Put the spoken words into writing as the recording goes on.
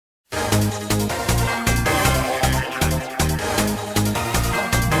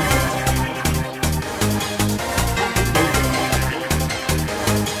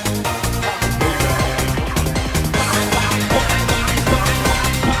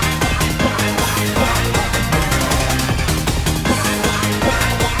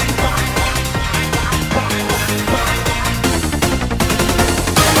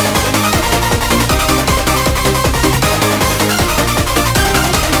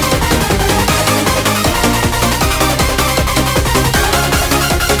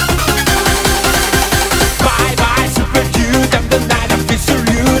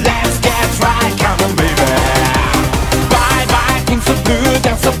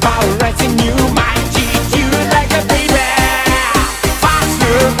power rising, you might cheat you like a baby.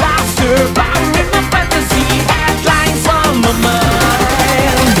 Faster, faster, I'm in my fantasy, headlines on my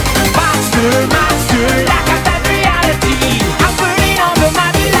mind. Faster, master, like a bad reality, I'm burning on the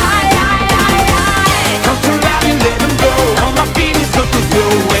mighty line. Come to love and let them go, all my feelings so to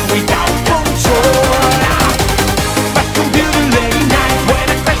flow when without control. Back to the late night when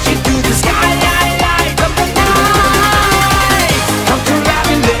I crash into the sky. Of the night. Come to love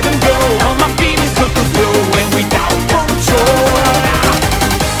and let them go, all my feelings so to flow when without control.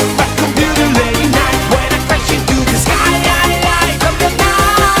 Back to the late night when I crash into the sky. Of the night.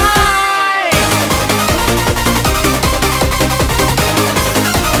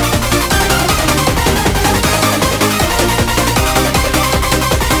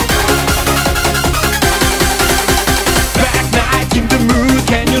 Black night in the mood,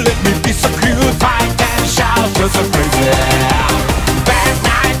 can you let me be so crude? Fight and shout, you're so crazy. Bad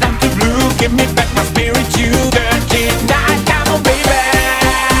night, I'm too blue, give me back my spirit, you dirty night, come on baby.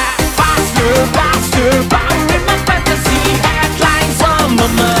 Faster, faster, I'm in my fantasy, headlines on my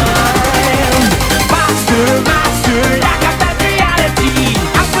mind. Faster, master, like a bad reality,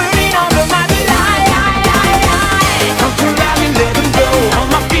 I'm burning on the mighty line. Come to love and let them go, all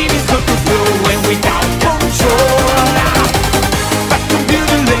my feelings so to flow when without control. Back to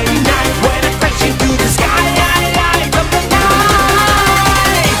the late night when I crash into the sky. Of the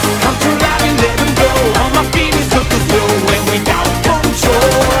night. Come to love and let them go, all my feelings so to flow when without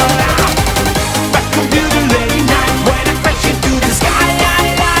control. Back to the late night when I crash into the sky.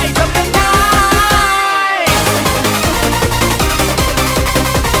 Of the night.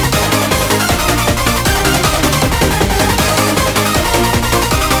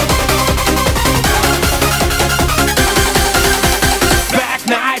 Black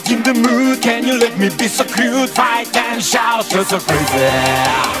night in the mood, can you let me be so crude? Fight and shout, you're so crazy.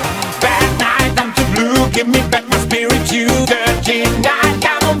 Bad night, I'm too blue, give me back my spirit, you dirty night,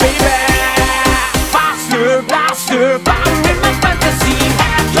 come on baby.